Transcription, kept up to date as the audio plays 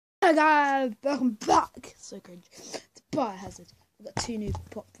Hello guys, welcome back. So cringe. It's Biohazard. We've got 2 new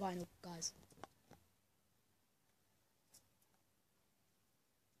pop vinyl guys.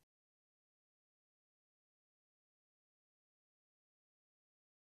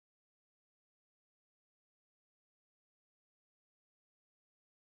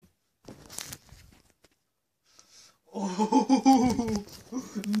 Oh.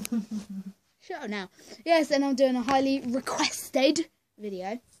 Shut up now. Yes, and I'm doing a highly requested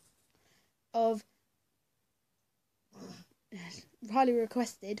video of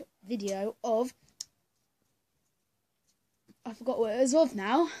I forgot what it was of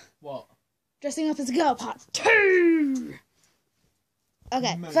now. What? Dressing up as a girl part 2.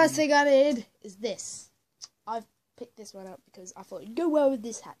 Okay, first thing I need is this. I've picked this one up because I thought it'd go well with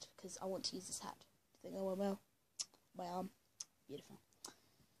this hat because I want to use this hat. I think I will well. My arm. Beautiful.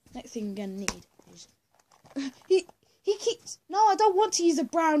 Next thing I'm gonna need is he keeps no, I don't want to use a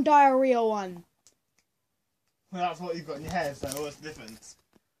brown diarrhea one. Well, that's what you've got in your hair, so what's the difference?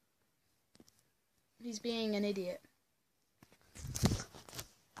 He's being an idiot.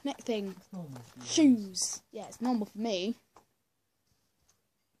 Next thing, shoes. Yeah, it's normal for me.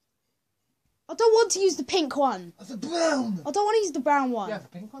 I don't want to use the pink one. That's a brown. I don't want to use the brown one. You have a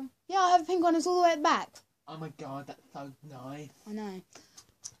pink one? Yeah, I have a pink one. It's all the way at the back. Oh my god, that's so nice. I know.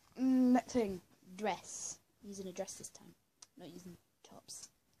 Next thing, dress. I'm using a dress this time, not using tops,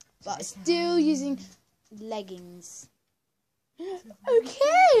 but still using leggings.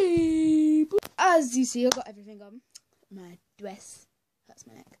 Okay. As you see, I've got everything on. My dress hurts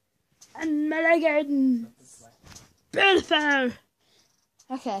my neck, and my leggings. Beautiful.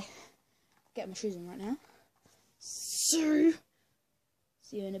 Okay, get my shoes on right now. So,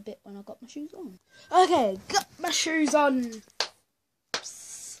 see you in a bit when I got my shoes on. Okay, got my shoes on.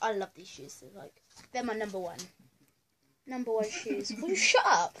 I love these shoes. They're my number one shoes. Will you shut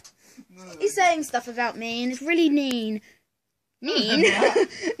up? No. He's saying stuff about me and it's really mean.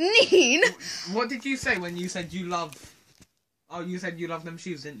 Mean? What did you say when you said you love... Oh, you said you love them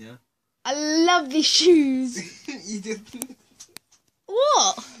shoes, didn't you? I love these shoes. You did.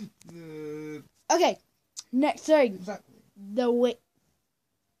 What? Okay, next thing. Exactly. The whip.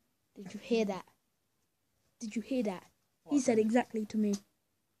 Did you hear that? Did you hear that? What? He said exactly to me.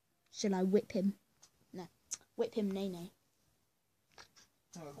 Shall I whip him? No. Whip him, nay.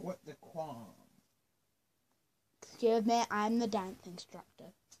 No, what the qualm? Excuse me, I'm the dance instructor.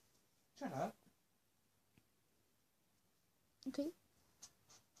 Shut up. Okay.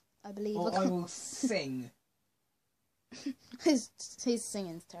 I believe Or I will sing. his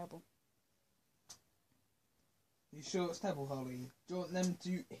singing's terrible. You sure it's terrible, Holly? Do you want them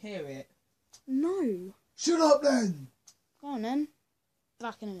to hear it? No. Shut up then! Go on then.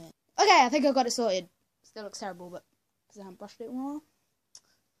 Back in a minute. Okay, I think I got it sorted. Still looks terrible, but because I haven't brushed it in a while.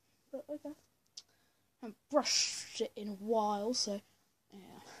 But okay. I haven't brushed it in a while, so yeah.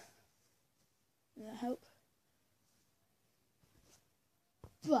 Does that help?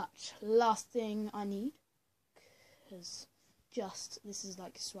 But last thing I need, because this is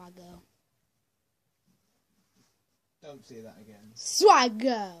like swag girl. Don't say that again. Swag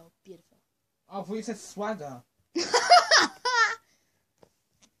girl! Beautiful. Oh, I thought you said swagger.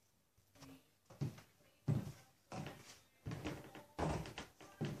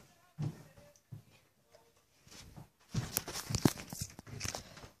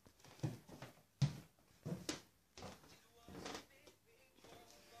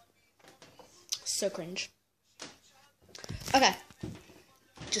 So cringe. Okay.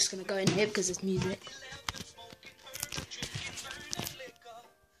 Just gonna go in here because it's music.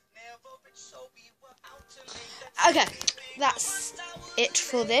 Okay, that's it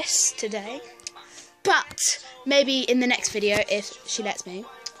for this today. But maybe in the next video, if she lets me,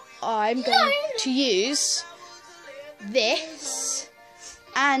 I'm going to use this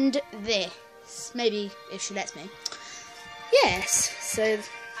and this. Maybe if she lets me. Yes, so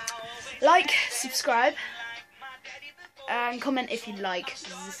like, subscribe, and comment if you like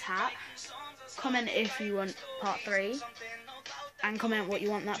this hat. Comment if you want part 3. And comment what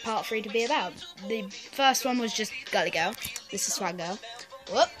you want that part 3 to be about. The first one was just girly girl. This is swag girl.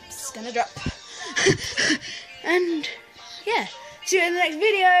 Whoops, gonna drop. And yeah, see you in the next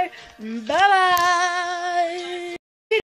video. Bye bye.